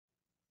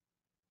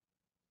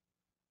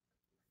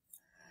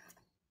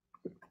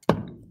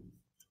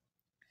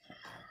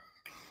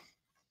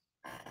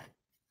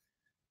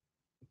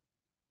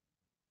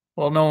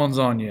Well, no one's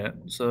on yet,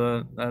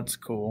 so that's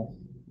cool.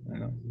 You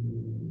know,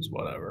 it's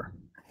whatever.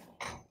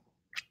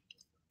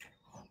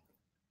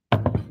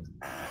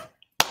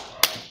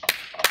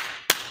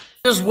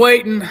 Just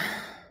waiting.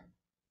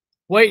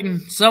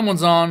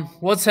 Someone's on.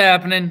 What's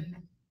happening?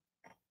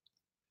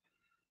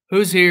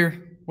 Who's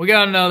here? We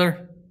got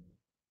another.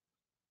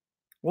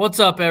 What's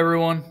up,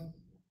 everyone?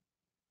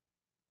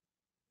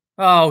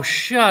 Oh,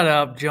 shut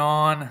up,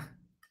 John.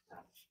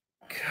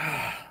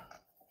 God.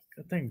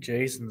 Good thing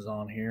Jason's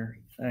on here.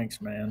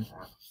 Thanks, man.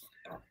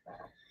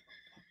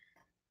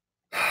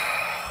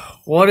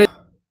 What is...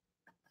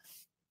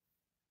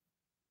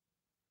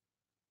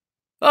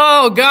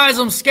 Oh, guys,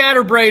 I'm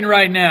scatterbrained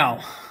right now.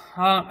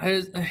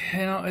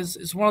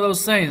 It's one of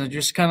those things. It's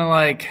just kind of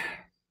like,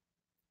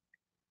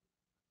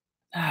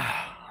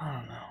 I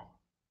don't know.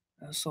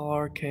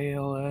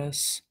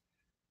 SLRKLS,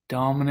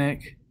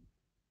 Dominic.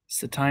 It's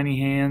the tiny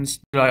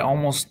hands.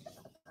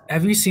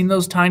 Have you seen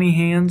those tiny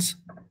hands?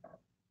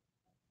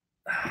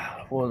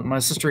 Well, my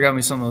sister got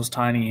me some of those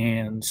tiny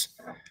hands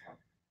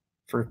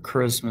for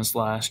Christmas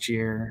last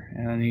year,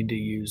 and I need to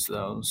use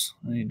those.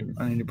 I need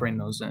to bring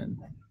those in.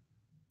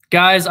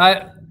 Guys,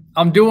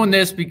 I'm doing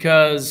this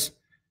because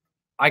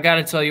I got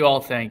to tell you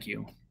all thank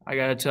you. I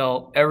got to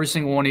tell every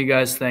single one of you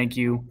guys thank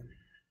you.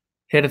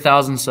 Hit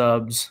 1,000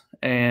 subs.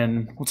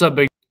 And what's up,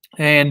 big?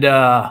 And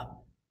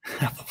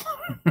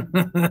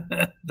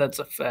that's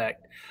a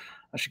fact.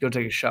 I should go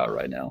take a shot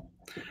right now.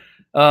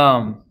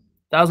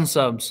 1,000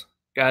 subs.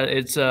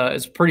 Guys,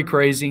 it's pretty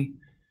crazy.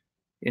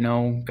 You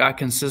know, got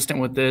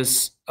consistent with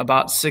this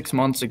about 6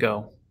 months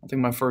ago. I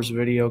think my first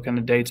video kind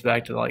of dates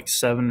back to like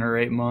 7 or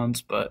 8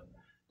 months, but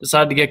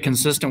decided to get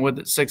consistent with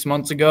it 6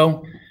 months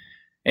ago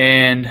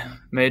and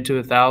made it to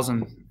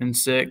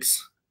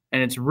 1,006.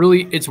 And it's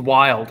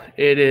wild.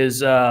 It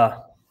is,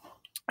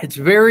 it's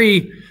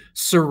very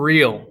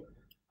surreal,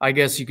 I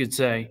guess you could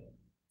say.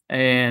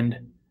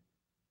 And,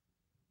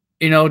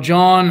 you know,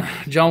 John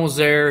was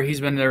there.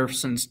 He's been there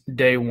since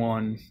day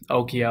one,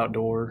 Okie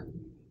Outdoor.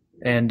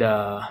 And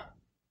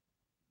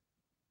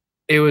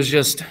it was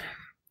just,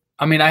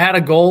 I mean, I had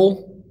a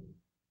goal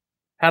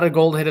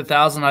to hit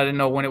 1,000. I didn't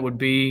know when it would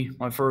be.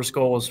 My first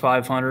goal was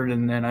 500,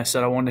 and then I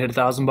said I wanted to hit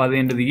 1,000 by the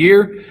end of the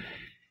year,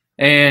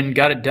 and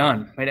got it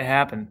done, made it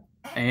happen.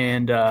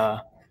 And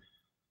I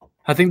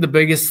think the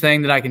biggest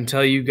thing that I can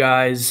tell you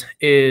guys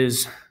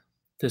is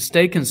to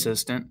stay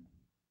consistent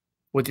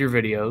with your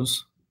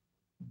videos.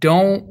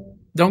 Don't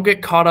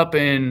get caught up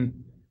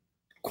in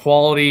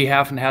quality,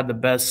 having to have the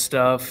best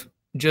stuff.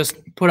 Just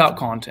put out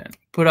content.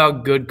 Put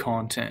out good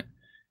content.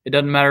 It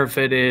doesn't matter if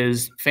it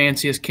is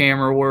fanciest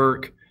camera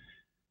work,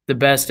 the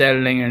best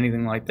editing,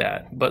 anything like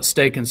that, but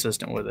stay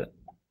consistent with it.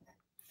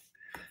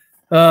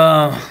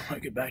 I'll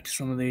get back to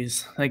some of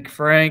these. Thank you,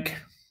 Frank.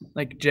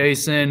 Thank you,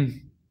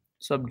 Jason.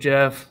 What's up,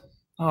 Jeff?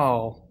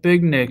 Oh,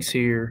 Big Nick's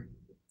here.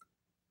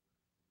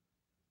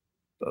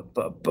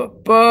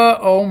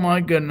 Oh my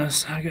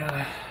goodness,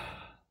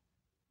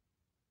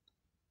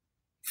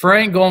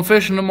 Frank, going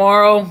fishing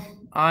tomorrow?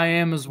 I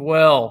am as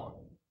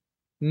well.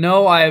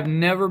 No, I have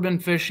never been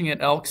fishing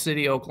at Elk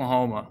City,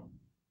 Oklahoma.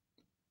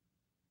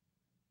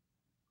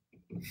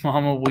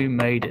 Mama, we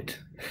made it.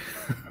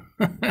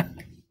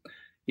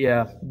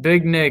 Yeah,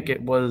 Big Nick,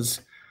 it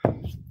was.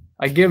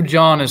 I give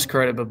John his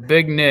credit, but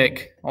Big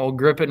Nick, all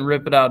grip it and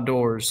rip it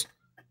outdoors.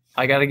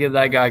 I got to give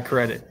that guy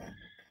credit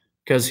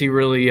because he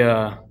really,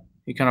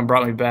 he kind of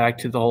brought me back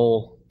to the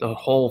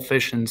whole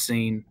fishing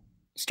scene.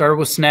 Started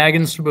with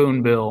snagging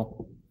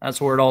spoonbill.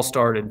 That's where it all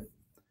started.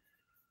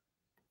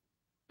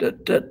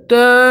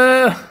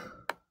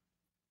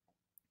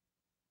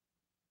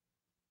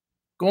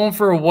 Going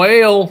for a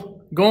whale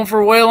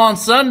on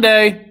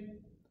Sunday.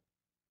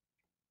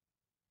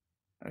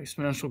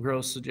 Exponential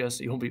growth suggests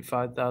that you'll beat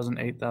 5,000,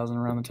 8,000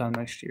 around the time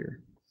next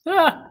year.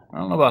 I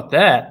don't know about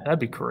that. That'd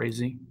be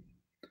crazy.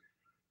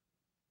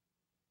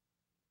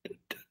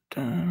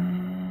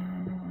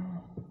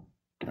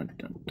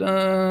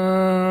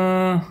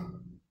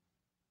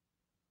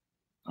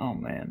 Oh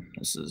man,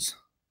 this is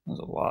a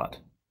lot.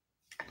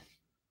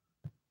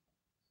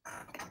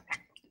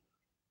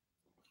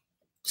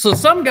 So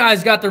some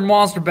guys got their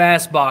monster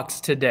bass box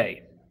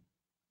today,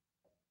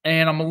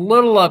 and I'm a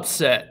little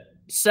upset.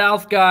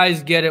 South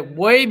guys get it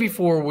way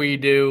before we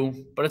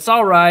do, but it's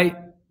all right.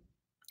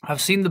 I've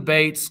seen the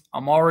baits.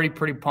 I'm already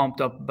pretty pumped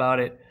up about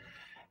it.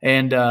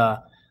 And I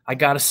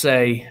got to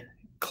say,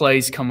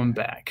 Clay's coming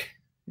back.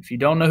 If you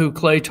don't know who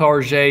Clay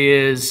Target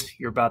is,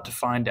 you're about to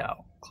find out.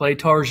 Clay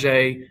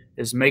Target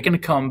is making a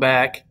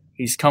comeback.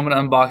 He's coming to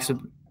unbox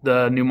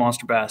the new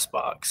Monster Bass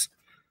box.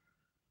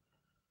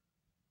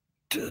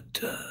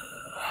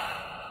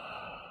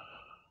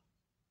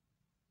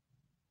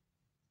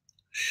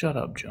 Shut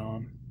up,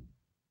 John.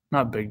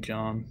 Not Big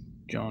John.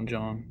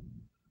 John.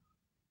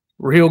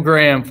 Real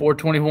Graham,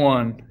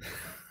 421.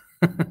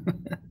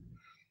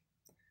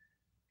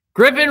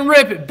 Grip it and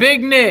rip it,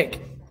 Big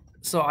Nick.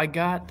 So I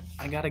got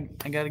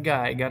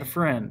a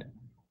friend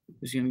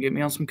who's gonna get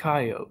me on some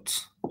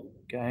coyotes.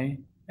 Okay.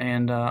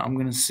 And I'm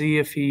gonna see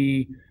if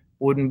he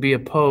wouldn't be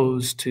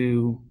opposed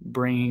to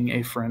bringing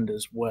a friend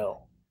as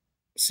well.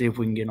 See if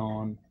we can get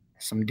on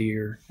some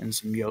deer and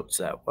some yotes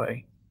that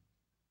way.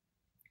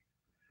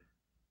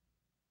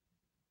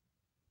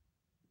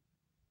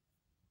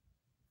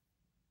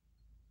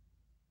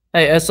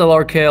 Hey,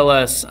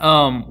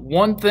 SLRKLS.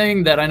 One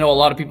thing that I know a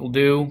lot of people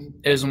do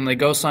is when they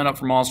go sign up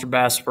for Monster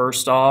Bass,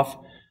 first off,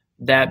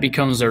 that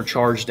becomes their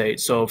charge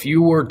date. So if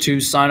you were to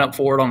sign up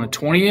for it on the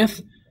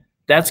 20th,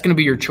 that's going to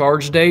be your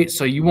charge date.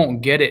 So you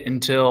won't get it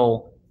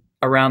until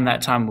around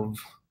that time of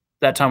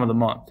the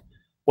month.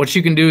 What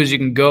you can do is you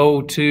can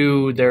go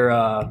to their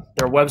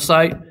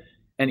website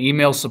and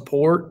email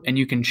support, and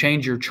you can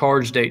change your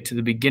charge date to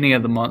the beginning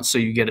of the month so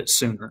you get it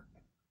sooner.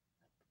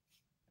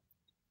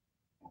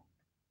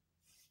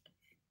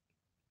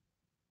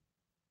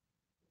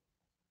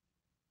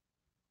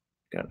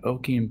 Got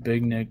Okie and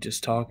Big Nick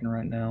just talking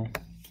right now.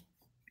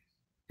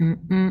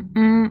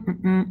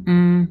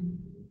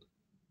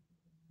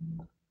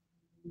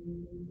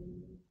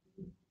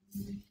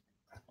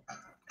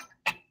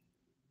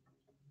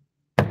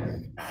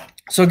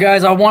 So,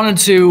 guys, I wanted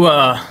to.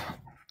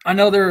 I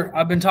know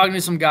I've been talking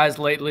to some guys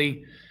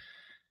lately,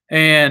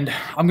 and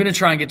I'm gonna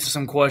try and get to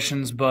some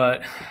questions.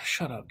 But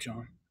shut up,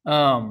 John.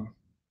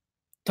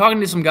 Talking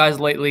to some guys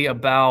lately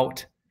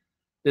about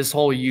this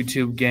whole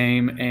YouTube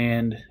game,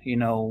 and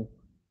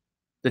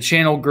the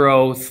channel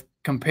growth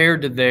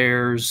compared to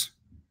theirs,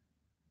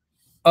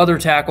 other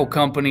tackle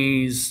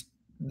companies,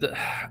 the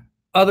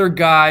other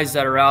guys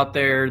that are out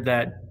there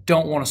that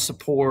don't want to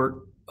support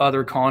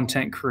other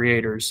content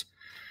creators.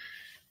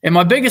 And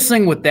my biggest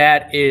thing with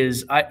that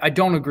is I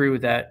don't agree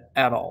with that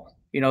at all.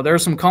 There are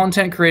some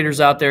content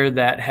creators out there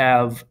that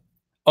have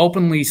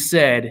openly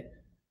said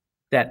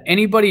that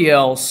anybody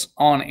else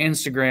on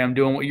Instagram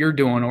doing what you're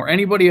doing or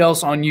anybody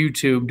else on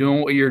YouTube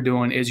doing what you're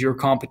doing is your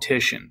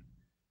competition.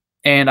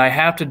 And I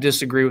have to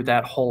disagree with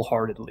that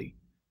wholeheartedly.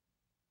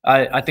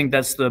 I think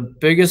that's the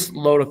biggest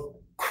load of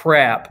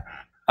crap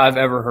I've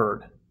ever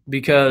heard.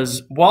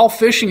 Because while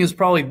fishing is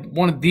probably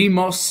one of the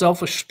most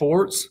selfish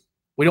sports,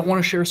 we don't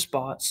want to share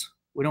spots.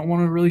 We don't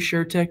want to really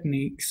share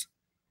techniques.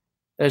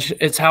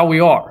 It's how we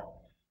are.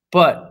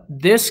 But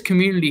this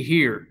community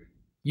here,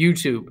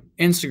 YouTube,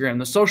 Instagram,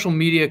 the social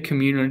media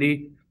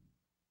community,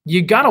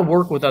 you got to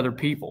work with other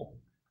people.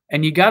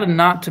 And you got to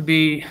not to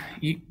be,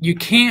 you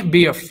can't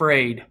be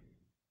afraid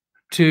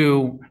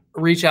to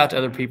reach out to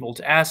other people,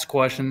 to ask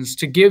questions,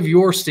 to give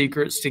your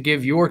secrets, to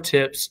give your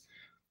tips,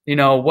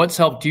 what's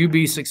helped you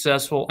be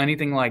successful,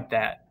 anything like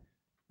that.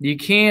 You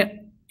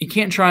can't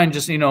try and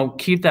just,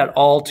 keep that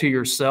all to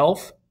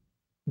yourself.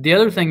 The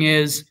other thing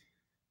is,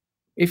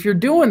 if you're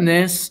doing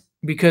this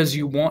because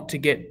you want to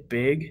get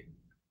big,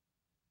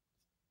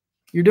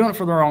 you're doing it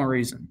for the wrong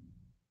reason.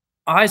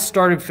 I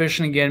started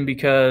fishing again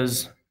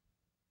because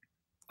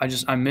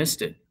I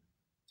missed it.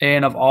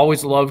 And I've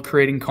always loved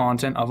creating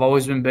content. I've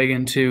always been big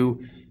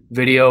into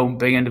video,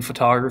 big into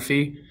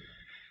photography.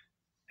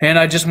 And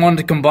I just wanted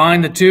to combine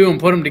the two and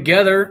put them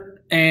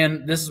together.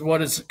 And this is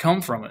what has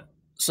come from it.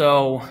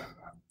 So,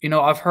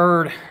 I've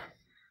heard,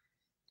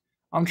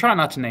 I'm trying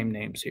not to name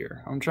names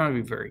here. I'm trying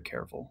to be very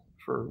careful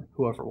for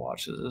whoever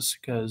watches this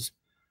because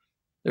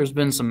there's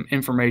been some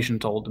information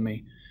told to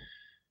me.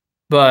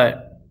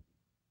 But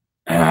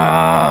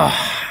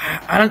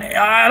I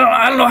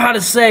don't know how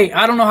to say.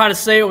 I don't know how to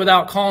say it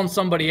without calling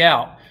somebody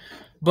out.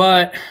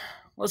 But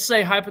let's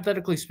say,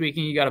 hypothetically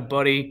speaking, you got a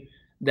buddy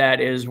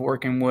that is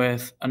working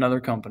with another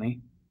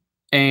company,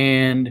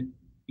 and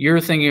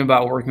you're thinking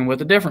about working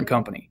with a different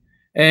company.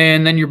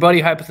 And then your buddy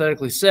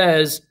hypothetically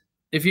says,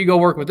 if you go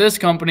work with this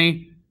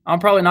company, I'm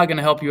probably not going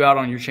to help you out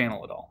on your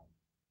channel at all.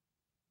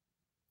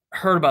 I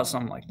heard about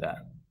something like that.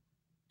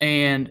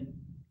 And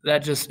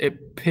that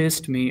it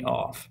pissed me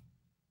off.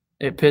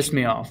 It pissed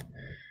me off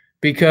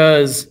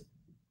because,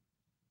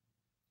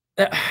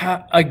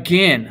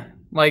 again,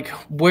 like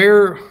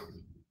where's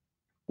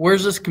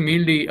this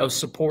community of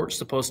support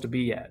supposed to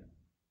be at?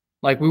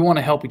 Like, we want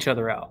to help each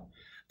other out.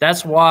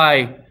 That's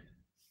why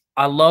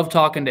I love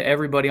talking to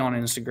everybody on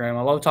Instagram.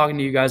 I love talking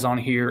to you guys on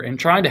here and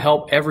trying to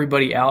help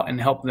everybody out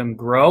and help them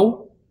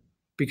grow,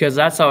 because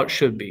that's how it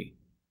should be.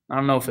 I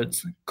don't know if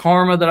it's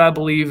karma that I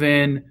believe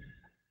in,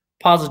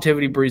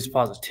 positivity breeds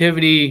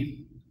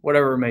positivity,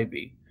 whatever it may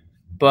be.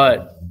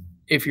 But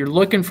if you're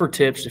looking for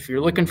tips, if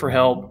you're looking for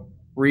help,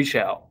 reach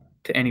out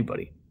to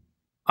anybody.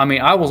 I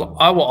mean, I will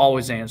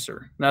always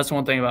answer. That's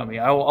one thing about me.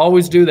 I will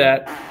always do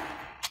that.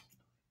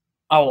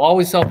 I will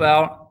always help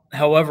out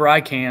however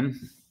I can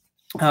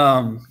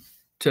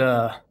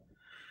to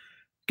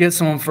get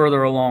someone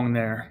further along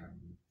there.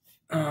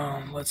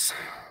 Let's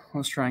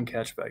try and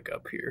catch back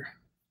up here.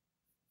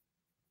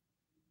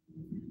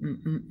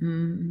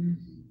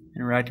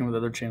 Interacting with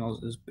other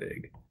channels is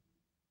big.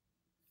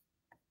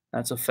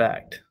 That's a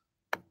fact.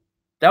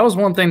 That was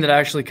one thing that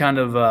actually kind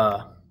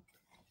of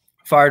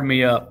fired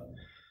me up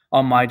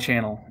on my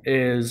channel.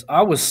 Is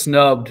I was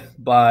snubbed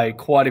by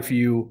quite a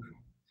few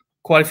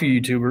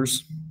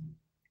YouTubers,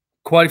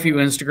 quite a few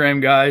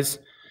Instagram guys.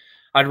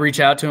 I'd reach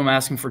out to them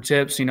asking for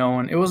tips,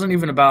 and it wasn't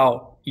even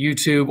about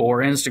YouTube or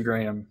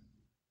Instagram.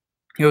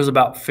 It was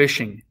about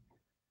fishing,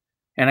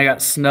 and I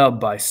got snubbed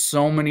by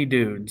so many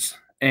dudes.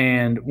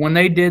 And when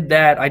they did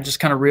that, I just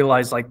kind of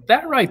realized, like,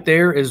 that right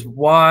there is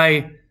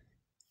why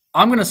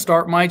I'm going to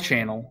start my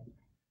channel,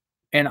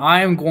 and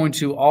I am going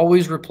to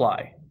always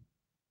reply.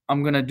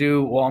 I'm going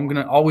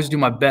to always do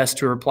my best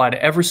to reply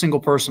to every single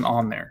person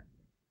on there.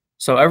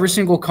 So every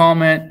single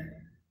comment,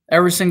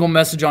 every single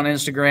message on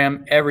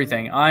Instagram,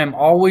 everything. I am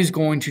always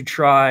going to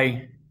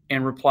try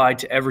and reply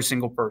to every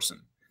single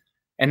person.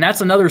 And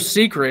that's another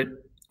secret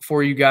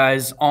for you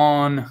guys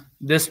on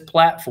this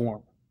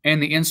platform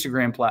and the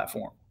Instagram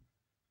platform.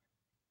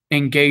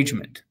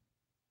 Engagement.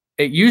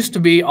 It used to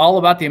be all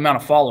about the amount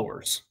of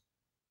followers,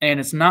 and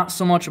it's not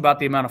so much about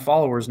the amount of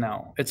followers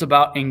now. It's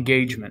about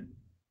engagement.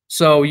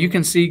 So you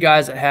can see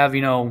guys that have,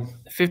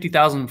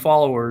 50,000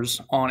 followers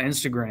on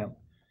Instagram,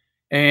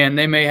 and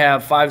they may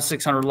have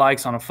 500-600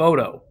 likes on a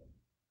photo,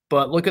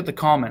 but look at the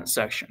comment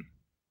section.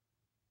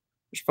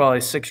 There's probably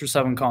 6 or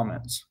 7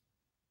 comments.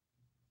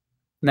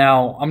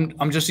 Now,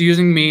 I'm just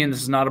using me, and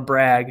this is not a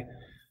brag,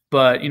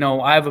 but,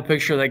 I have a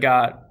picture that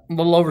got a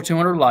little over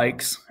 200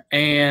 likes,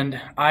 and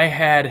I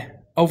had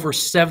over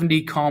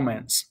 70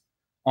 comments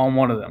on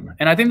one of them.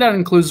 And I think that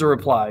includes the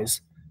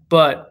replies.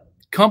 But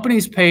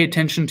companies pay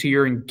attention to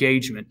your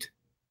engagement.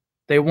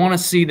 They want to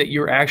see that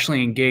you're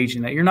actually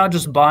engaging, that you're not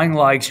just buying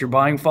likes, you're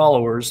buying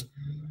followers.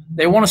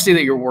 They want to see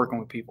that you're working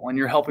with people and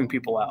you're helping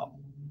people out.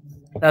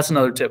 That's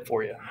another tip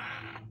for you.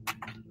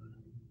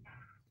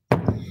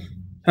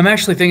 I'm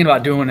actually thinking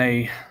about doing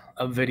a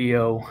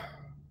video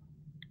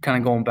kind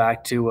of going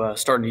back to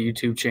starting a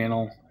YouTube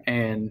channel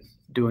and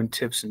doing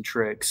tips and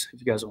tricks.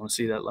 If you guys want to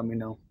see that, let me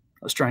know.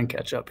 Let's try and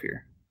catch up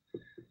here.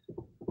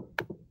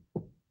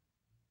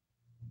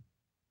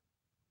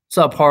 What's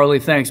up, Harley?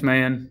 Thanks,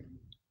 man.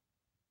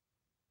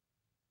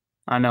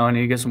 I know I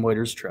need to get some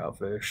waders trout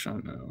fish. I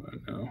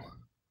know.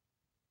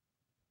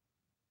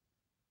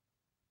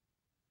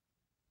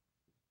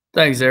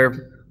 Thanks,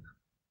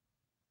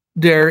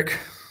 Derek.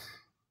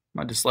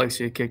 My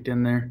dyslexia kicked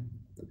in there.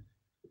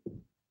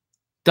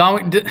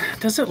 Dominic,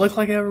 does it look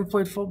like I ever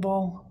played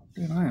football?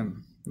 Dude,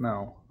 I'm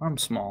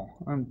small.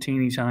 I'm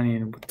teeny tiny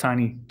and with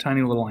tiny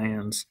little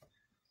hands.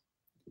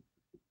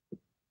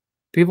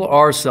 People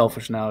are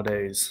selfish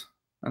nowadays.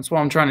 That's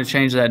why I'm trying to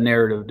change that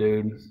narrative,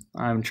 dude.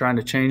 I'm trying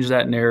to change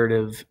that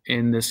narrative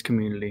in this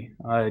community.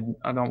 I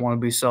don't want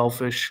to be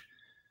selfish.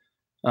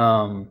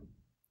 Now,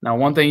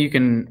 one thing you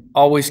can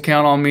always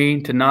count on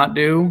me to not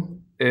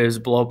do is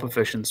blow up a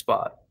fishing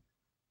spot.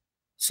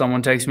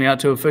 Someone takes me out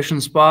to a fishing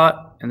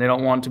spot and they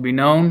don't want it to be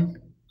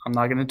known, I'm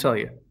not going to tell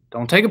you.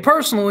 Don't take it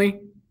personally,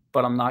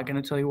 but I'm not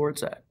going to tell you where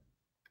it's at.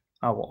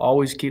 I will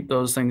always keep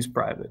those things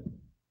private.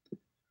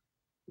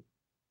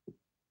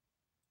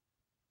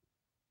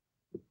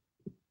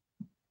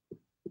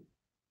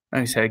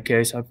 Thanks, Head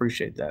Case. I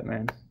appreciate that,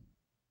 man.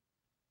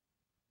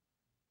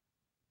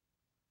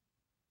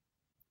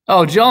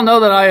 Oh, did y'all know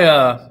that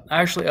I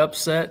actually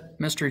upset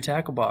Mystery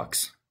Tackle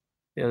Box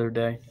the other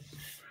day?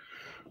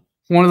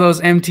 One of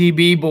those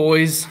MTB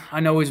boys, I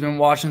know he's been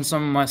watching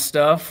some of my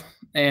stuff,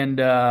 and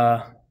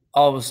all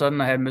of a sudden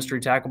I had Mystery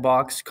Tackle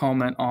Box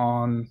comment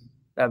on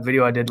that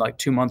video I did like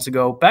 2 months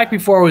ago, back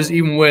before I was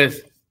even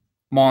with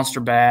Monster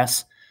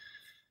Bass.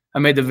 I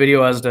made the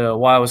video as to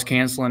why I was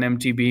canceling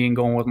MTB and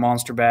going with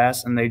Monster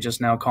Bass, and they just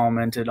now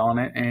commented on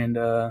it, and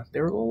they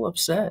were a little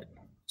upset.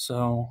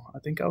 So I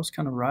think I was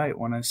kind of right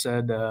when I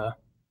said that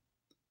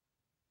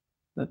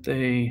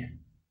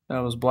I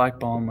was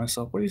blackballing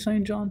myself. What are you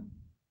saying, John?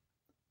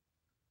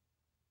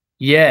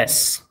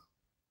 Yes.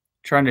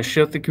 Trying to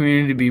shift the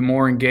community to be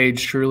more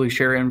engaged, truly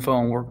share info,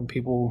 and work with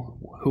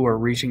people who are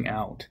reaching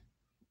out.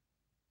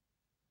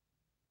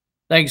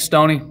 Thanks,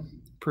 Stoney.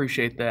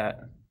 Appreciate that.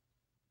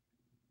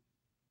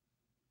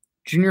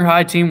 Junior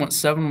high team went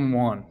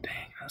 7-1. Dang,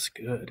 that's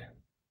good.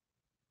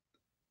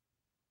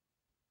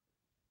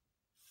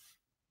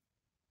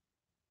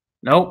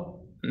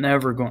 Nope.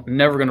 Never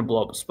gonna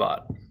blow up a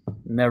spot.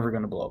 Never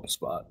gonna blow up a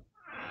spot.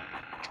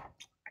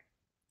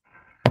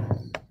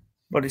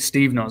 Buddy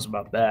Steve knows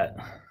about that.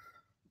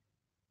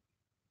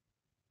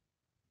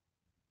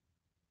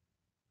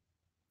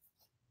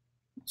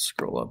 Let's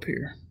scroll up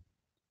here.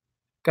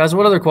 Guys,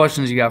 what other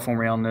questions you got for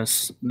me on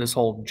this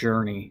whole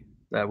journey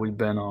that we've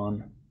been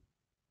on?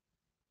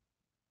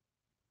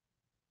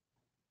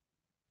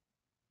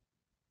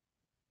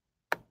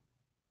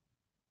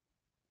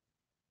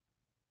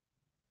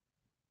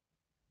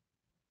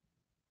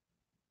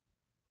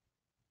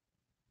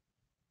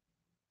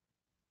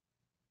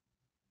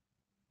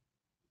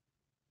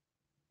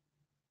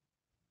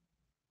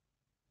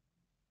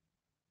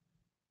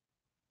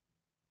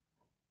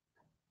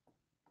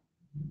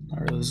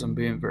 I realize I'm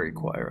being very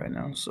quiet right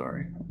now.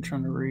 Sorry. I'm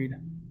trying to read.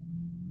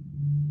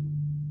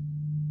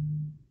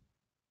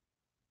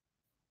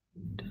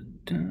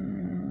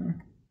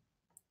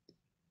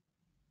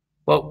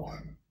 Whoa.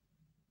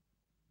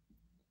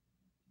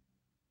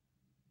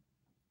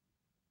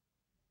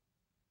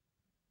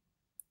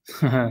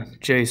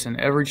 Jason,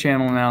 every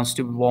channel now,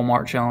 stupid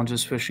Walmart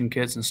challenges, fishing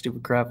kits, and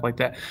stupid crap like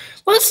that.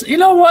 You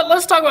know what?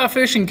 Let's talk about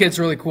fishing kits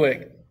really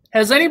quick.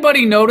 Has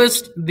anybody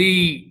noticed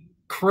the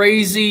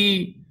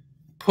crazy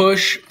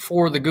push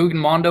for the Guggen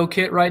Mondo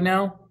kit right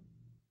now?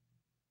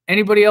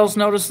 Anybody else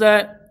notice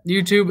that?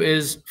 YouTube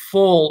is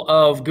full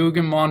of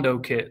Guggen Mondo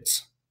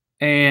kits.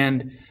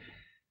 And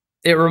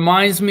it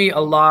reminds me a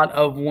lot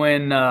of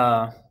when,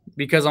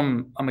 because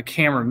I'm a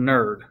camera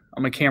nerd.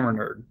 I'm a camera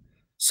nerd.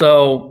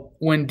 So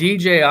when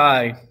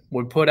DJI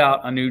would put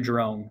out a new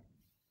drone,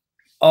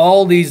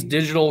 all these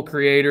digital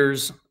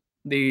creators,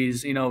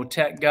 these,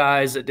 tech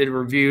guys that did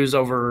reviews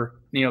over,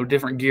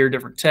 different gear,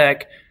 different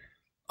tech,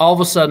 all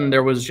of a sudden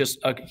there was just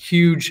a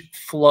huge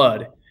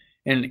flood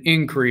and an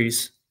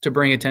increase to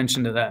bring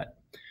attention to that.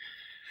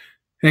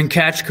 And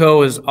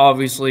Catchco is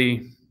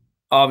obviously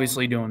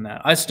doing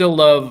that. I still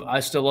love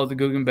the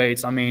Guggen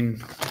baits. I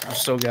mean, I've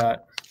still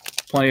got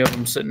plenty of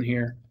them sitting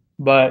here.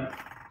 But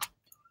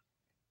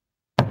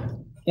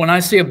when I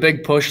see a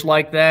big push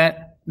like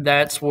that,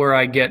 that's where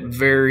I get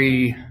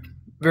very,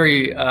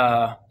 very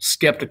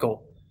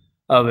skeptical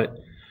of it.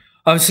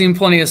 I've seen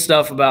plenty of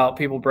stuff about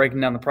people breaking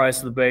down the price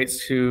of the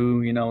baits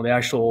to, the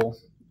actual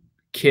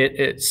kit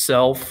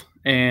itself.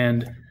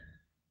 And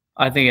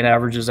I think it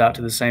averages out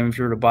to the same if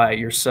you were to buy it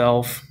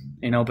yourself,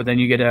 but then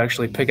you get to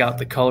actually pick out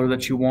the color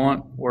that you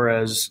want.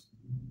 Whereas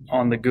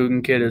on the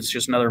Guggen kit, it's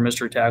just another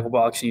mystery tackle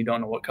box and you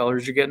don't know what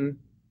colors you're getting.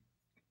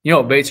 You know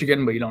what baits you're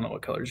getting, but you don't know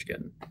what colors you're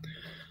getting.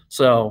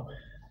 So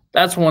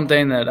that's one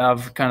thing that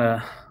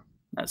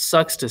that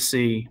sucks to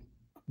see.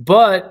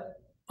 But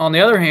on the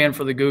other hand,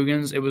 for the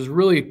Guggens, it was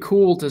really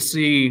cool to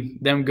see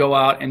them go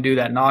out and do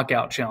that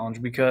knockout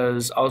challenge,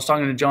 because I was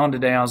talking to John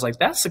today and I was like,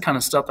 that's the kind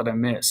of stuff that I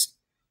miss.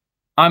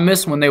 I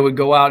miss when they would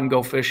go out and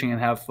go fishing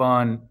and have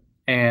fun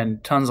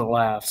and tons of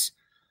laughs.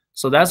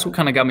 So that's what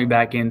kind of got me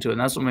back into it,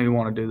 and that's what made me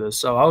want to do this.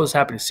 So I was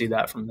happy to see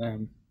that from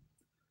them.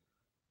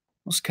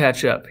 Let's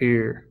catch up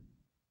here.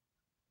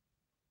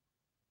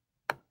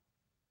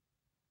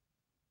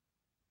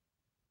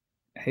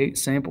 8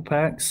 sample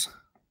packs,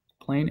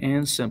 plain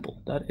and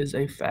simple. That is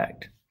a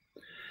fact.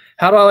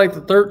 How do I like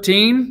the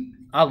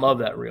 13? I love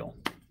that reel.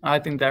 I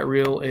think that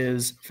reel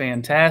is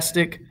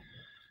fantastic.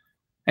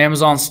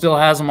 Amazon still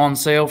has them on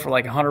sale for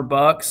like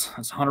 $100.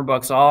 That's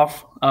 $100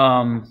 off.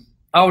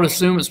 I would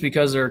assume it's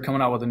because they're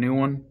coming out with a new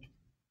one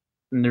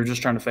and they're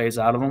just trying to phase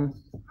out of them.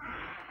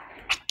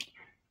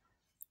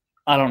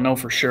 I don't know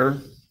for sure,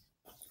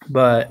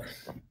 but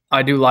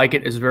I do like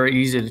it. It's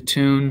very easy to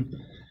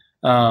tune.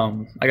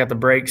 I got the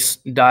brakes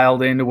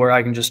dialed in to where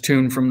I can just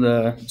tune from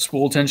the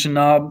spool tension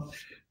knob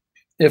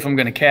if I'm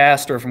going to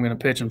cast or if I'm going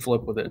to pitch and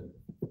flip with it.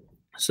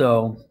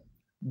 So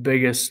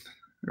big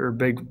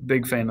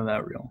fan of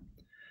that reel.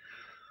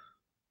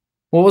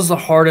 What was the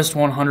hardest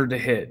 100 to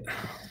hit?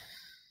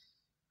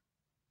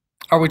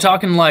 Are we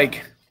talking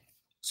like,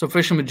 so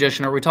Fishing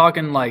Magician, are we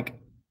talking like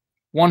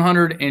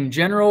 100 in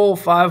general,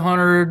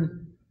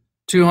 500,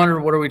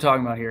 200? What are we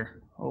talking about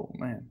here? Oh,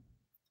 man.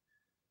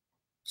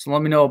 So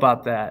let me know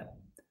about that.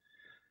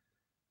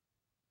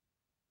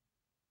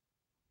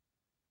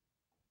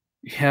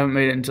 You haven't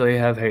made it until you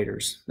have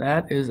haters.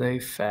 That is a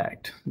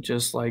fact,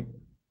 just like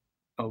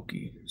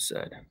Oki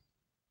said.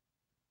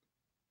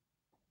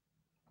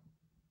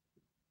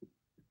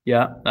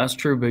 Yeah, that's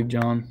true, Big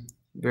John.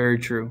 Very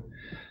true.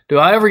 Do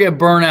I ever get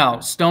burnt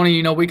out?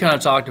 Stoney, we kind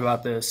of talked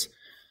about this.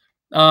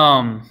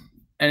 And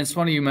it's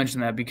funny you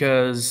mentioned that,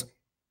 because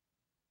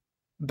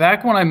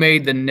back when I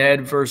made the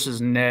Ned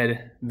versus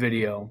Ned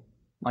video,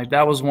 like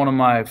that was one of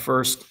my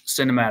first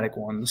cinematic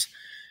ones.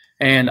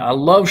 And I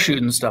love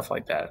shooting stuff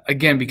like that.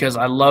 Again, because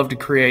I love to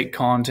create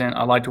content.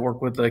 I like to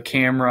work with the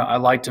camera. I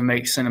like to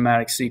make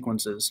cinematic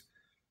sequences.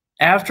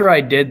 After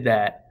I did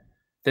that,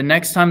 the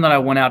next time that I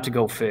went out to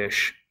go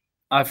fish,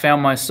 I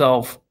found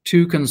myself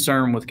too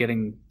concerned with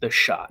getting the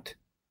shot.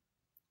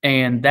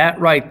 And that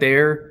right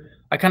there,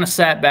 I kind of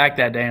sat back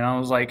that day and I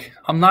was like,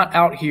 I'm not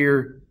out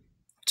here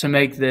to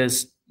make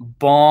this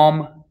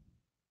bomb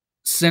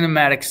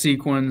cinematic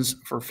sequence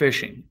for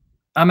fishing.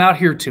 I'm out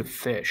here to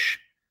fish.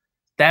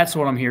 That's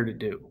what I'm here to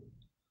do.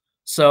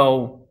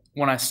 So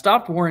when I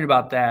stopped worrying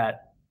about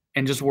that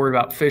and just worried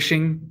about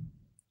fishing,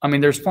 I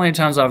mean, there's plenty of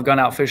times I've gone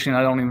out fishing and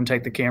I don't even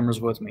take the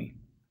cameras with me.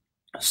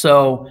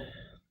 So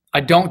I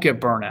don't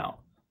get burnt out.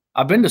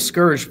 I've been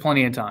discouraged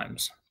plenty of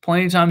times.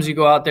 Plenty of times you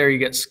go out there, you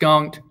get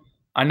skunked.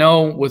 I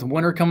know with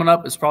winter coming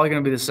up, it's probably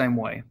going to be the same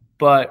way.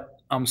 But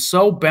I'm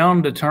so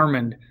bound and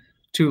determined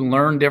to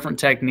learn different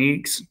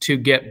techniques to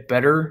get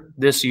better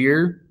this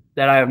year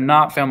that I have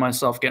not found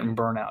myself getting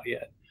burnt out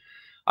yet.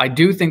 I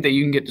do think that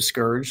you can get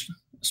discouraged,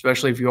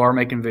 especially if you are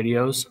making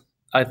videos.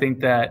 I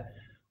think that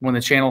when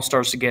the channel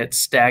starts to get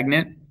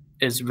stagnant,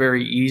 it's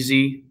very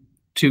easy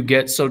to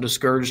get so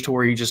discouraged to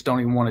where you just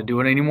don't even want to do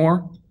it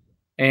anymore.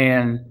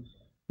 And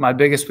my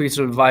biggest piece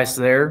of advice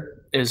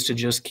there is to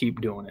just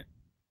keep doing it.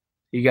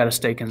 You got to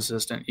stay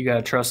consistent. You got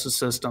to trust the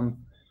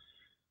system.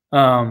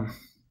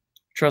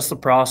 Trust the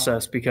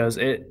process, because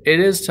it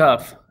is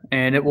tough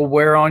and it will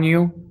wear on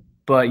you,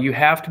 but you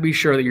have to be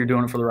sure that you're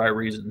doing it for the right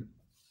reason.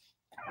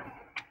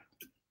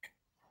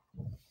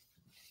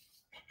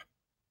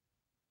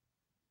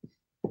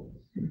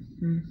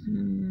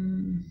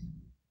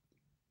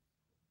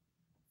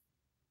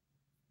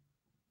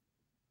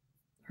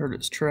 Heard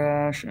it's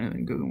trash, and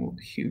then Google will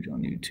be huge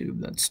on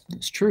YouTube.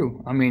 That's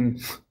true. I mean,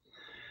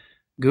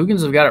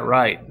 Googans have got it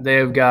right. They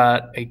have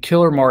got a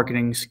killer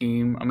marketing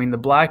scheme. I mean, the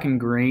black and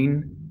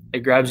green, it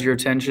grabs your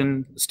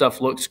attention. Stuff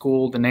looks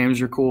cool. The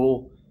names are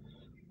cool.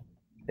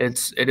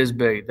 It is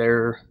big.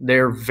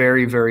 They're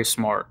very, very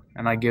smart,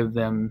 and I give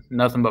them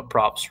nothing but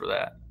props for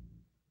that.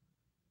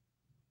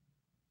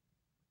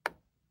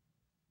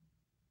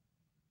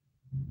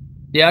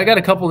 Yeah, I got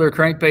a couple of their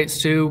crankbaits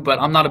too, but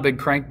I'm not a big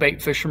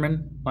crankbait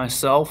fisherman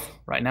myself,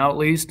 right now at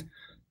least.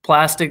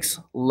 Plastics,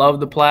 love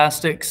the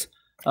plastics.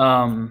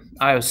 I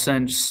have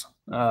since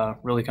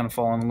really kind of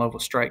fallen in love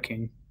with Strike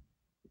King.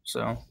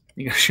 So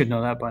you guys should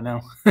know that by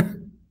now.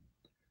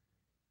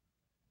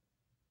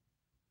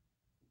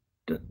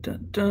 Da, da,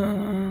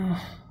 da.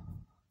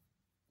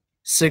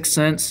 6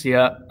 cents,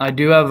 yeah. I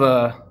do have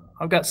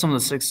I've got some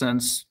of the 6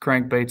 cents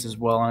crankbaits as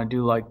well, and I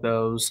do like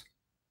those.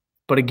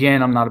 But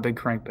again, I'm not a big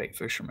crankbait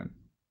fisherman.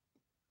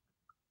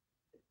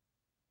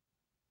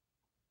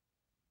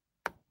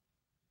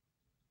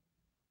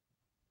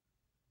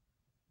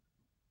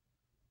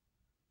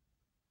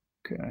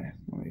 Okay,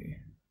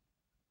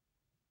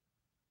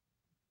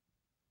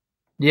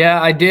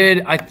 yeah, I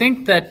did. I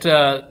think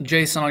that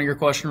Jason, on your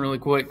question, really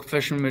quick,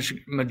 fishing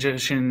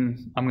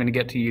magician, I'm going to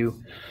get to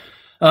you.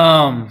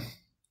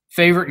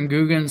 Favorite and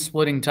Guggen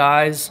splitting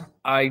ties.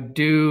 I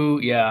do.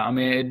 Yeah, I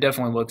mean, it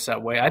definitely looks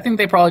that way. I think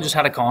they probably just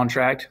had a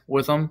contract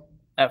with them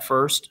at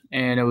first,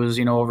 and it was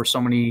over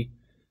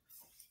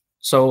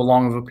so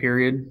long of a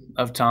period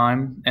of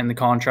time, and the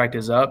contract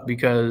is up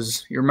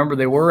because you remember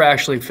they were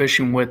actually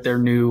fishing with their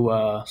new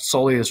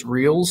Soleus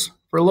reels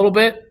for a little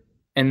bit,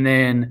 and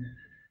then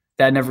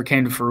that never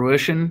came to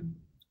fruition.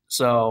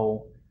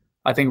 So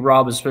I think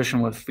Rob is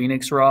fishing with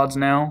Phoenix rods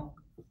now.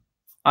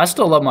 I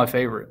still love my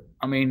favorite.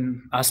 I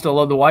mean, I still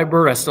love the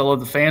Whitebird. I still love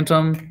the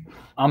Phantom.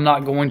 I'm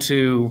not going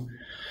to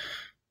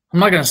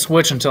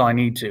switch until I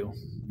need to.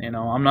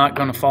 I'm not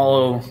going to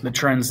follow the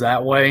trends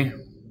that way.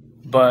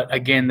 But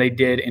again, they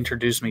did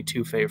introduce me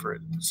to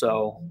favorite.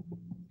 So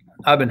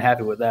I've been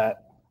happy with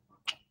that.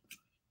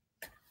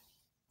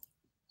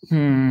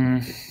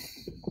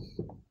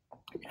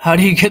 How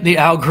do you get the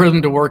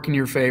algorithm to work in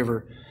your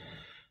favor?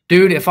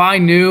 Dude, if I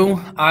knew,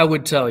 I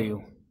would tell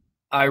you.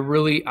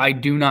 I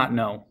do not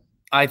know.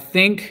 I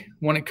think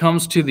when it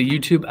comes to the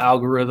YouTube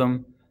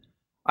algorithm,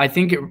 I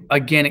think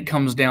it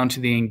comes down to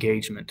the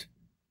engagement.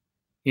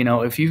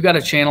 If you've got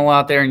a channel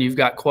out there and you've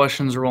got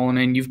questions rolling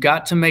in, you've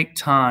got to make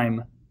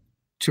time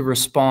to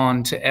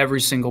respond to every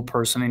single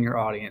person in your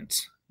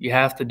audience. You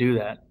have to do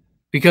that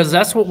because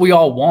that's what we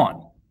all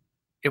want.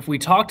 If we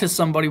talk to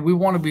somebody, we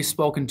want to be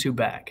spoken to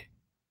back,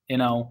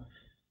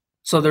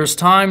 So there's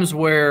times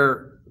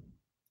where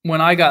when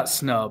I got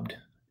snubbed,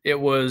 it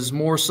was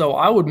more so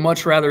I would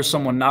much rather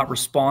someone not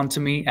respond to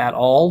me at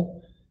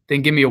all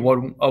than give me a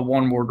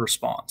one-word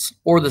response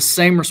or the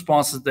same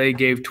response that they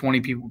gave 20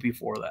 people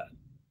before that.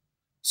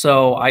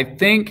 So I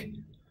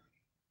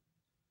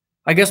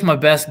guess my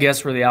best guess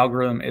for the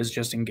algorithm is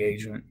just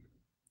engagement.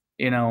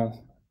 I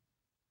know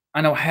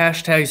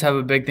hashtags have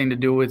a big thing to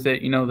do with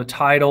it. The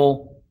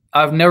title.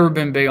 I've never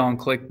been big on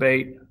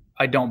clickbait.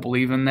 I don't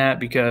believe in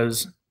that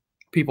because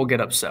people get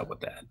upset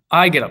with that.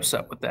 I get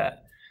upset with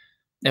that.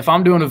 If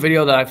I'm doing a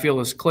video that I feel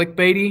is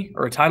clickbaity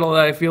or a title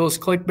that I feel is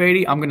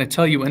clickbaity, I'm going to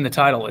tell you in the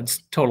title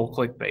it's total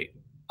clickbait.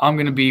 I'm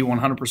going to be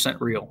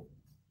 100% real.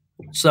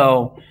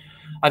 So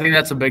I think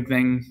that's a big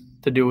thing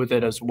to do with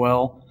it as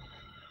well.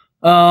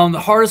 The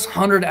hardest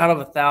 100 out of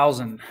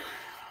 1,000.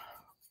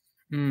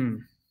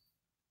 I'm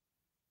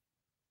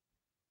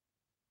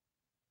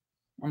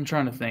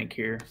trying to think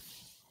here.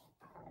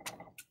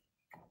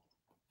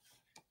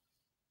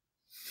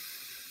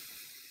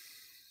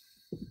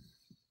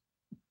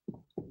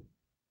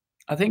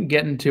 I think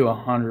getting to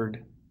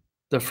 100,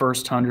 the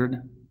first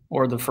 100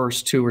 or the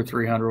first 200 or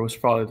 300 was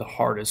probably the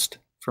hardest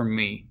for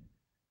me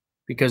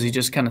because you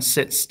just kind of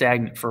sit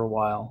stagnant for a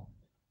while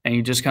and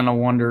you just kind of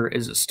wonder,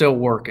 is it still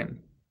working?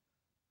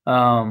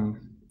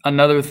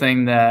 Another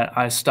thing that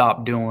I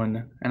stopped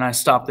doing, and I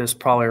stopped this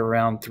probably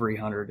around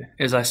 300,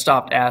 is I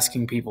stopped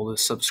asking people to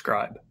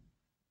subscribe.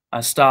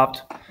 I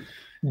stopped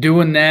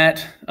doing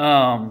that.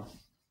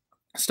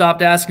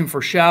 Stopped asking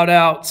for shout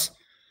outs.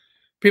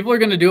 People are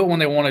going to do it when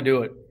they want to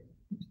do it.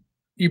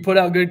 You put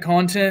out good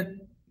content.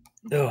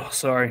 If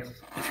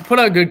you put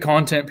out good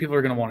content, people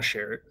are going to want to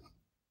share it.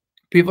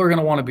 People are going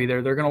to want to be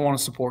there. They're going to want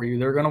to support you.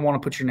 They're going to want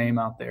to put your name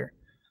out there.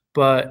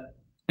 But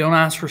don't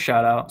ask for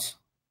shout outs.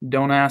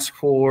 Don't ask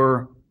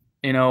for,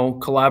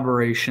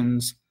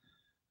 collaborations.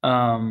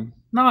 No,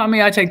 I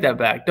mean, I take that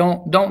back.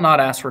 Don't not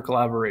ask for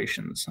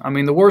collaborations. I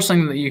mean, the worst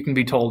thing that you can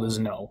be told is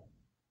no,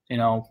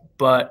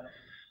 but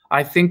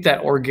I think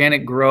that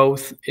organic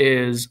growth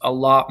is a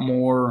lot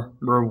more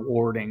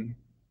rewarding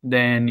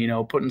than,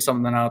 putting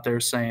something out there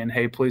saying,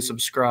 hey, please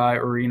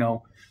subscribe,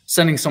 or,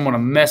 sending someone a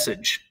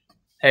message.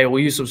 Hey, will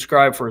you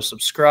subscribe for a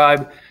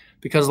subscribe?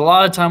 Because a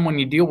lot of time when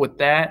you deal with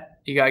that,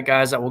 you got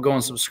guys that will go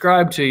and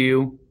subscribe to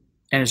you,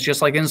 and it's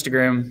just like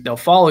Instagram. They'll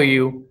follow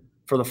you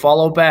for the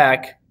follow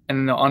back, and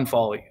then they'll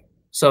unfollow you.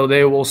 So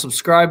they will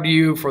subscribe to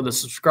you for the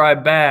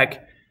subscribe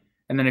back.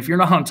 And then if you're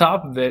not on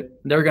top of it,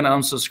 they're going to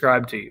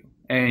unsubscribe to you.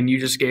 And you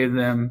just gave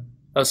them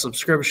a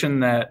subscription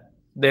that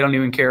they don't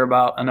even care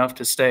about enough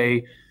to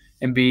stay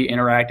and be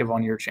interactive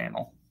on your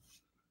channel.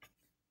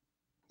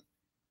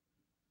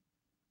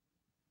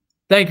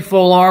 Thank you,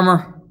 Full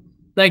Armor.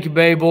 Thank you,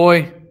 Bay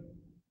Boy.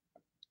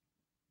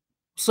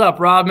 What's up,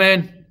 Rob,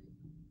 man?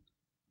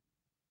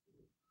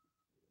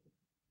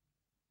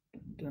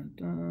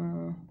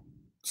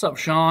 What's up,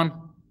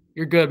 Sean?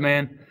 You're good,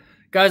 man.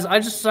 Guys, I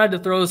just decided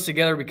to throw this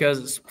together because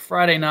it's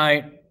Friday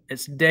night.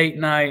 It's date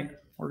night.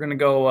 We're going to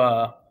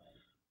go,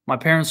 my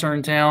parents are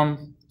in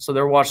town, so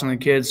they're watching the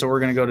kids, so we're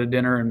going to go to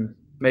dinner and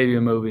maybe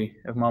a movie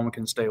if Mama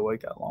can stay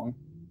awake that long.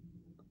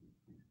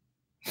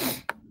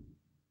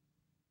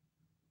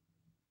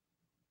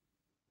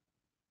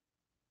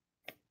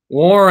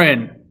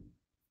 Warren.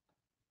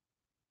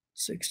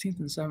 16th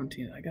and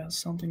 17th. I got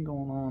something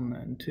going on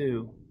then,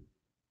 too.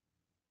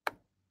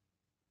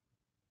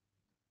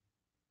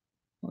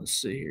 Let's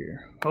see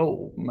here.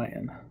 Oh,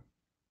 man.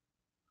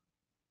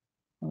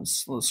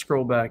 Let's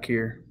scroll back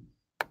here.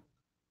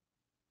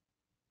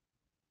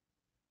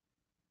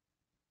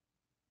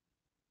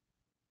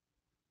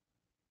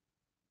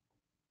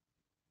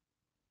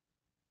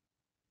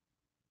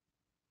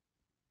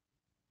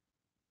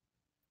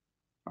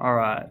 All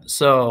right,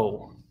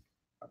 so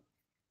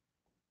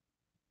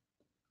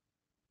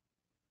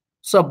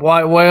what's up,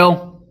 White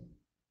Whale?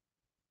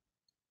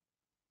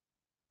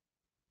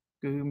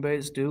 Goon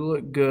baits do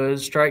look good.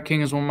 Strike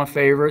King is one of my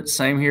favorites.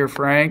 Same here,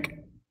 Frank.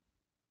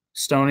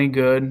 Stony,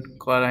 good.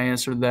 Glad I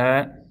answered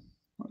that.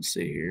 Let's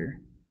see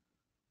here.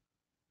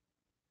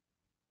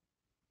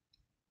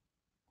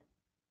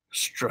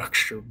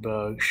 Structure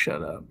bug,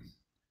 shut up.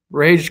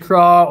 Rage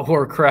Craw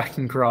or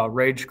Kraken Craw?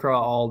 Rage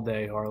Craw all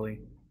day, Harley.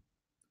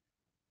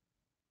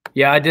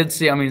 Yeah, I did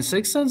see. I mean,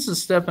 Sixth Sense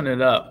is stepping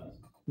it up.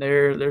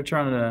 They're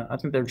trying to. I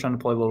think they're trying to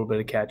play a little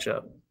bit of catch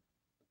up.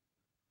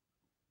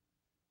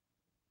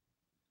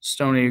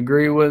 Stony,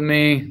 agree with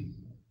me.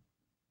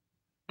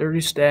 Dirty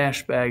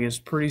Stash bag is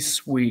pretty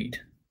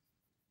sweet.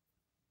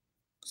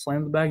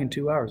 Slam the bag in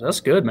 2 hours.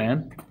 That's good,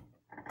 man.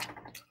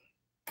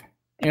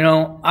 You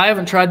know, I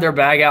haven't tried their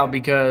bag out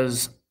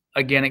because,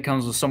 again, it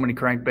comes with so many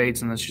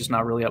crankbaits, and it's just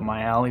not really up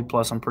my alley.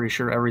 Plus, I'm pretty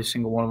sure every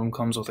single one of them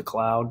comes with a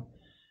cloud.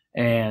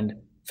 And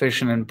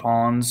fishing in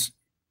ponds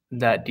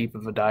that deep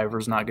of a diver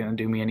is not going to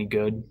do me any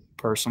good,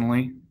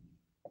 personally.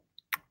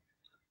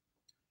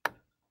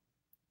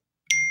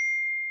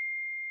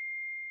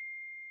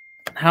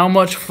 How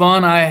much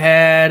fun I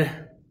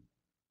had.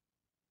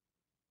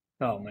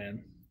 Oh,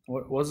 man.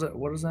 What was it?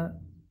 What is that,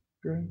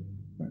 Greg?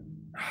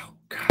 Oh,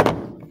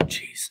 God.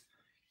 Jeez.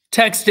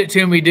 Text it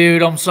to me,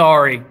 dude. I'm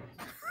sorry.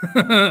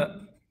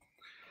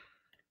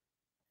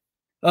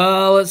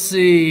 Let's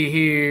see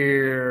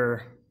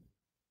here.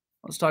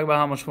 Let's talk about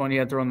how much fun you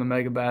had throwing the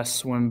Mega Bass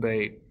swim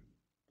bait.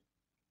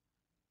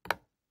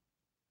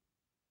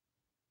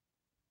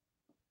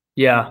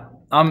 Yeah,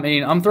 I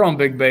mean, I'm throwing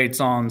big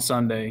baits on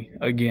Sunday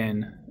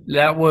again.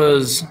 That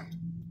was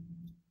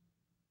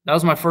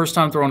my first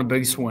time throwing a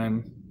big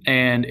swim,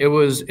 and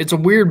it's a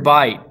weird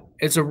bite.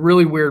 It's a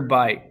really weird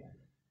bite.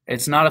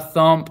 It's not a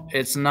thump.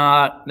 It's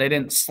not, they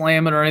didn't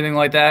slam it or anything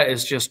like that.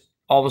 It's just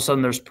all of a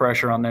sudden there's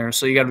pressure on there.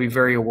 So you got to be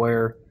very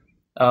aware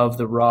of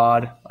the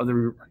rod, of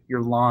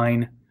your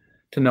line,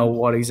 to know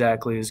what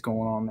exactly is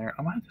going on there.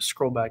 I might have to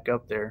scroll back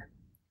up there,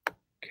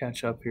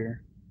 catch up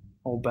here.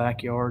 Old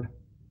backyard.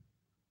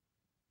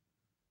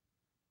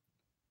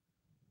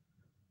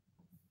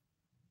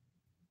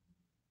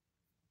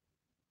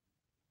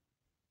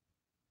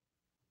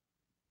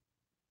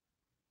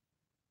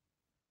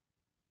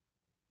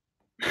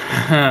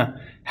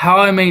 How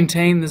I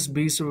maintain this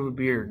beast of a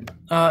beard.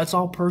 It's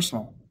all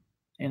personal.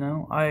 You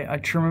know, I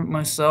trim it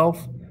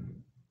myself.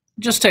 It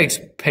just takes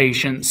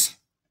patience.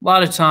 A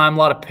lot of time, a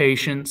lot of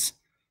patience.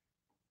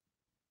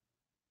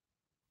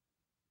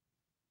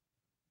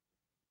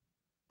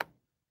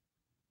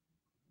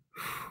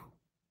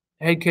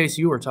 Hey, Case,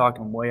 you were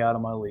talking way out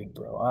of my league,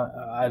 bro.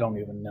 I don't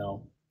even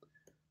know.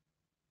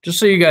 Just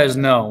so you guys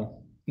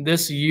know,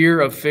 this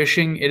year of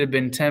fishing, it had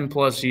been 10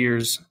 plus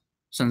years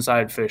since I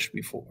had fished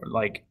before.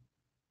 Like,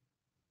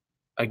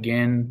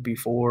 again,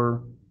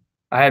 before,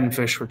 I hadn't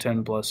fished for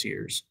 10 plus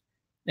years.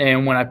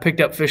 And when I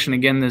picked up fishing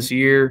again this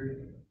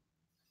year,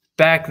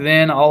 back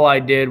then, all I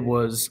did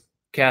was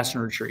cast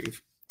and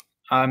retrieve.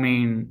 I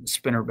mean,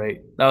 spinner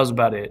bait. That was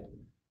about it.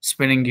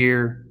 Spinning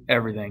gear,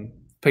 everything.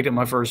 Picked up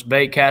my first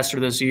bait caster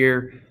this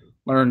year.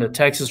 Learned a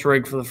Texas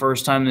rig for the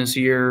first time this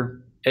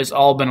year. It's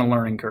all been a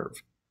learning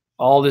curve.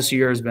 All this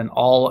year has been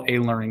all a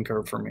learning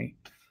curve for me.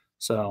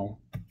 So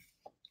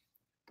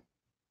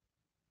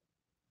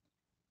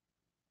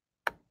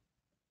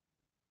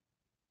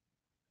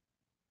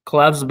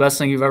collab's the best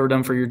thing you've ever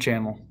done for your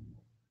channel.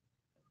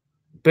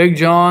 Big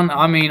John,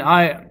 I mean,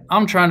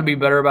 I'm trying to be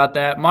better about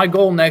that. My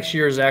goal next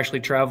year is actually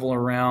travel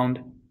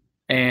around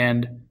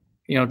and,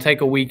 you know,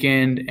 take a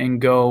weekend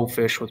and go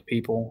fish with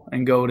people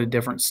and go to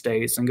different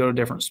states and go to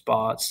different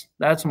spots.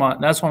 That's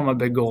one of my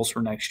big goals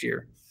for next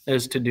year.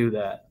 is to do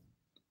that.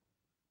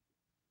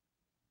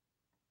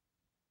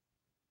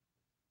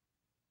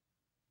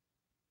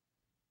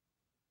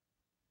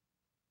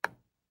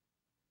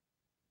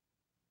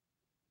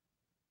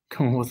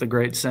 Come up with a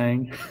great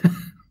saying.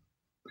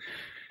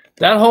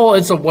 That whole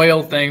it's a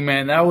whale thing,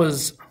 man, that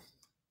was,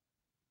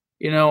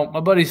 my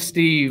buddy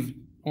Steve,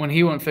 when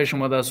he went fishing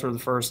with us for the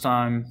first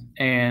time,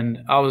 and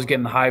I was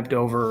getting hyped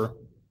over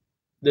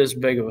this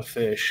big of a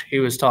fish, he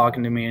was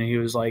talking to me and he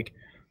was like,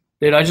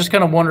 dude, I just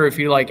kind of wonder if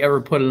you like ever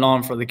put it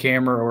on for the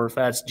camera or if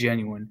that's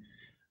genuine.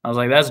 I was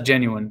like, that's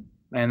genuine.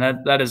 Man,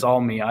 that is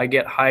all me. I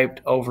get hyped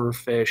over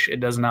fish. It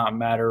does not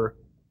matter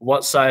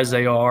what size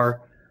they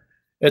are.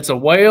 It's a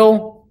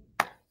whale.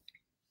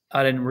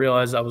 I didn't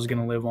realize I was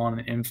going to live on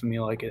in infamy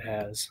like it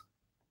has.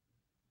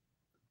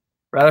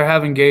 Rather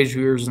have engaged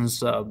viewers and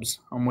subs.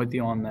 I'm with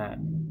you on that.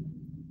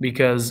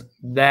 Because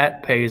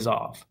that pays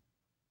off.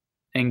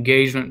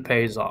 Engagement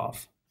pays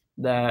off.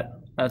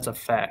 That's a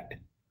fact.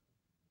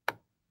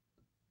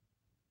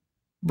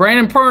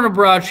 Brandon Perna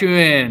brought you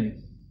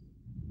in.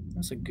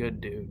 That's a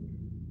good dude.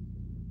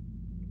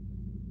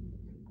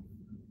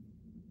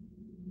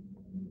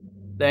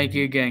 Thank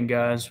you again,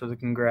 guys, for the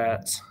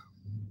congrats.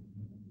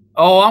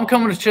 Oh, I'm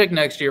coming to Chick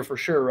next year for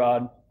sure,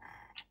 Rod.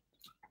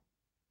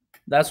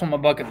 That's on my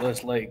bucket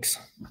list, lakes.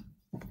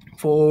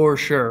 For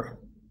sure.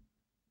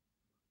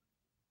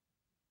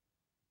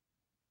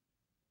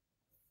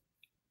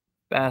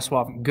 Bass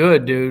swapping.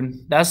 Good,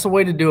 dude. That's the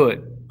way to do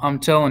it. I'm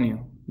telling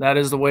you. That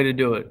is the way to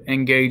do it.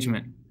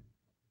 Engagement.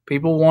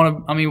 People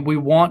want to, we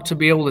want to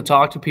be able to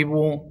talk to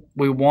people.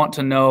 We want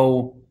to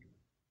know.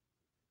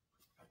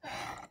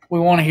 We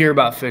want to hear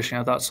about fishing.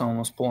 I thought someone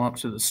was pulling up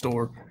to the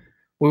store.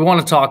 We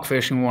want to talk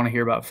fishing. We want to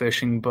hear about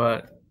fishing,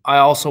 but I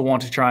also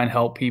want to try and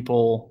help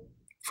people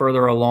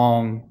further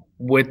along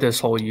with this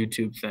whole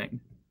YouTube thing.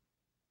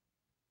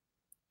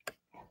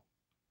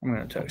 I'm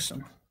going to text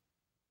him.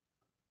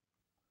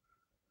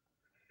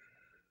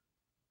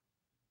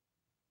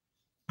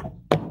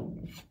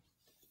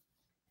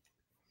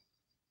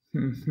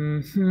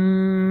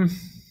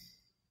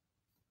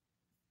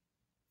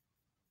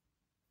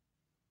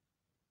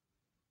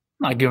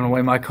 Not giving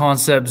away my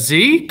Concept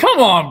Z. Come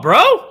on,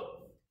 bro.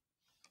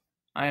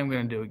 I am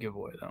going to do a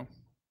giveaway, though.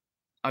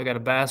 I got a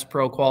Bass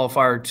Pro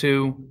Qualifier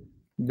 2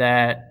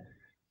 that,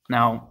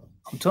 now,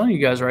 I'm telling you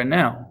guys right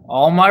now,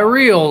 all my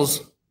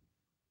reels,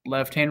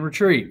 left-hand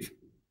retrieve.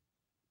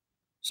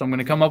 So I'm going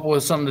to come up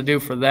with something to do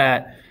for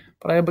that.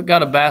 But I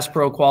got a Bass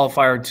Pro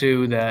Qualifier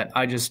 2 that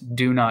I just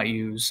do not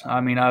use.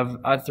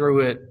 I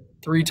threw it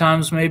 3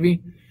 times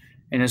maybe,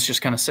 and it's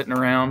just kind of sitting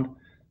around.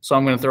 So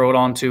I'm going to throw it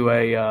onto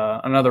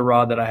another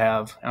rod that I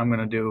have. And I'm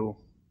going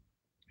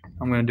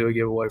to do a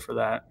giveaway for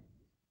that.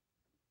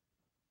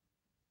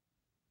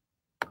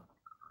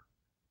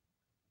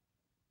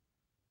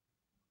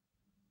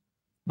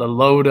 The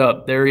load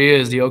up. There he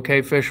is, the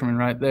OK Fisherman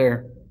right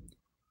there.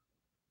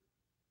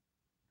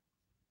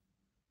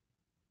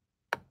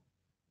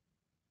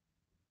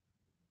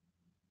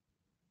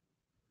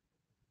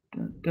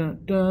 Dun, dun,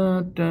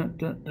 dun, dun,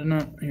 dun,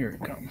 dun. Here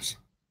it comes.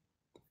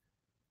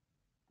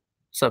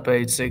 What's up,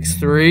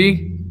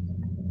 863?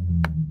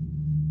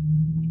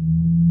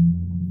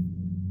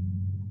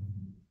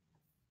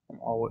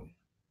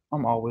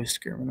 I'm always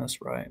screaming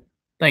this right.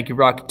 Thank you,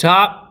 Rocky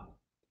Top.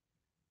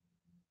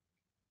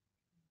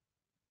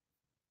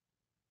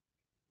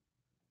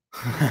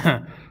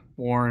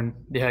 Warren,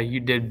 yeah, you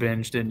did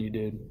binge, didn't you,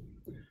 dude?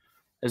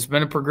 It's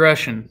been a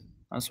progression.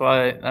 That's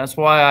why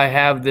I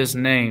have this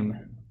name,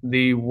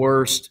 the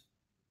worst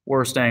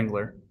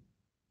angler.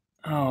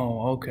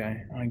 Oh,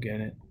 okay, I get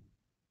it.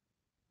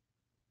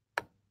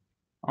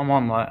 I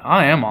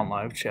am on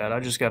live chat.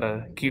 I just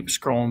gotta keep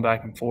scrolling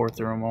back and forth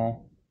through them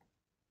all.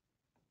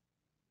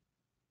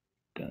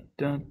 Dun,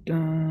 dun,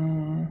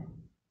 dun.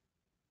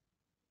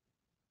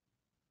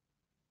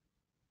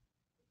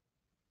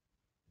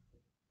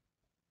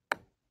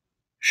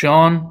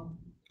 Sean,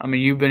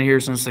 you've been here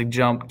since the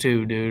jump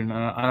too, dude, and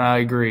I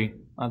agree.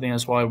 I think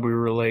that's why we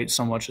relate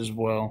so much as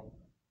well.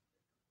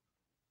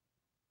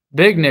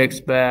 Big Nick's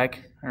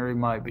back, or he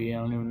might be. I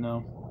don't even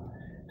know.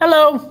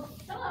 Hello.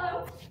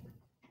 Hello.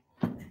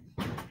 A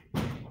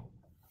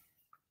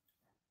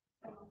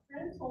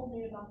friend told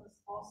me about this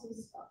awesome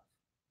stuff.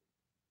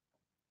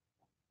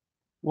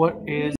 What is